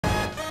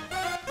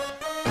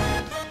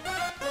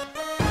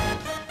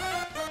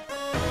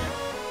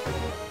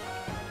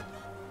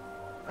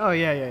Oh,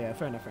 yeah.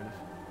 Fair enough.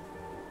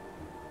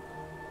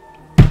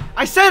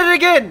 I said it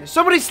again!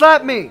 Somebody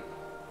slap me!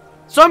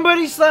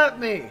 Somebody slap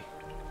me!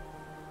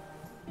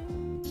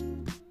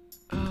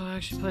 Oh,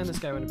 actually playing this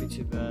guy wouldn't be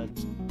too bad.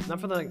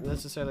 Not for like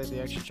necessarily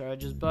the extra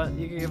charges, but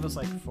you can give us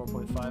like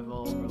 4.5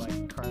 volt or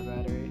like car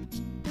battery.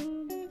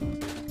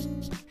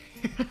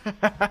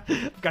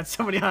 I've got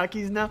so many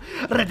hotkeys now.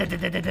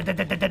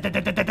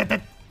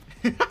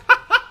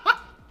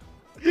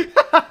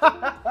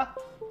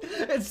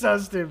 It's so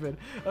stupid.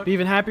 I'll be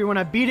even happier when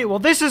I beat it. Well,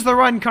 this is the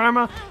run,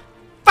 Karma.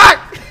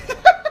 Fuck!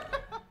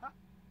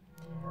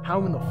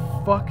 How in the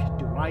fuck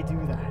do I do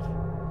that?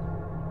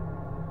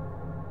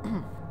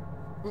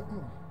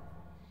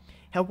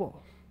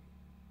 Hello.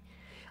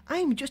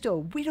 I'm just a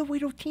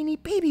little teeny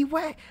baby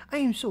rat. I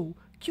am so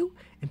cute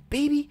and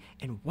baby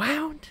and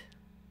wound.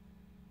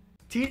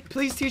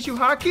 Please teach you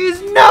hotkeys?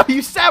 No,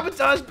 you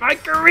sabotaged my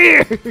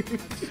career!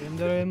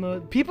 Tsundere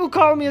mode. People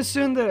call me a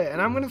tsundere,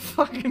 and I'm gonna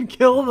fucking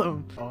kill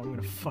them. Oh, I'm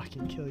gonna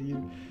fucking kill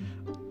you.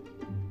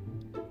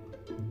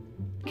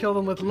 Kill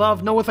them with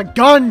love. No, with a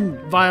gun,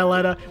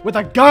 Violetta. With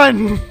a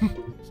gun!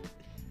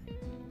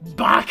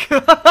 Bach!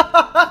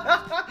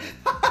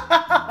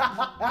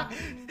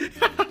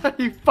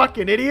 You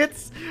fucking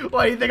idiots!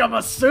 What, you think I'm a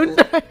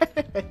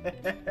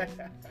tsundere?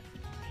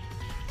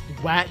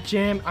 Rat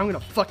jam? I'm gonna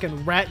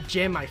fucking rat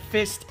jam my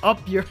fist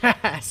up your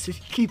ass if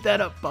you keep that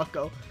up,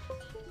 bucko.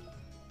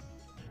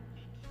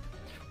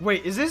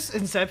 Wait, is this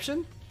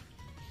Inception?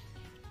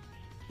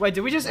 Wait,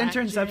 did we just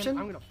enter Inception?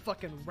 I'm gonna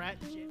fucking rat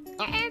jam.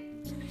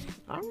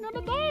 I'm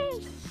gonna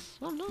dance.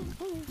 Oh,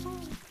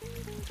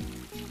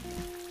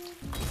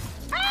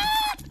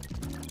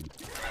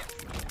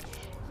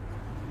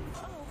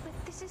 but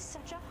this is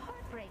such a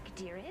heartbreak,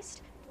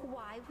 dearest.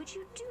 Why would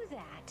you do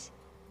that?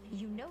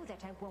 You know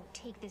that I won't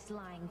take this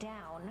lying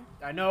down.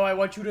 I know, I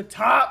want you to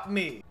top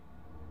me.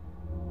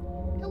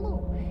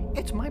 Hello,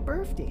 it's my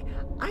birthday.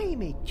 I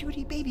am a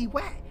cutie baby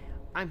rat.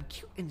 I'm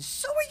cute and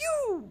so are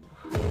you.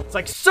 It's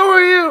like, so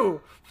are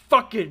you.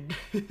 Fucking.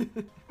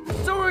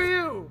 So are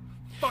you.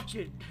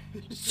 Fucking.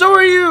 So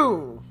are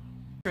you.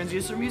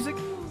 Transducer music.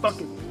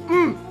 Fucking.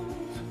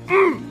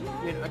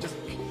 You know, I just.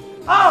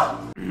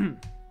 Oh.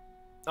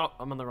 Oh,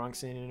 I'm on the wrong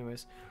scene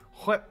anyways.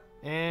 What?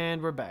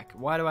 And we're back.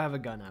 Why do I have a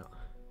gun out?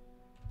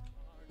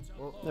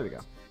 Well, there we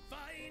go.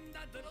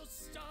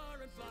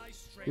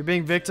 You're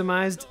being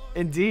victimized?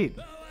 Indeed.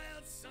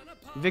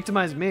 You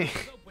victimized me.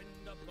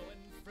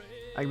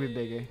 I can be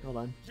bigger. Hold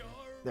on.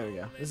 There we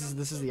go. This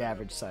is the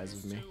average size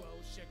of me.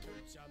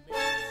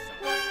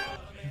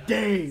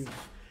 Dave!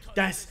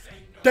 That's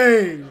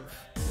Dave!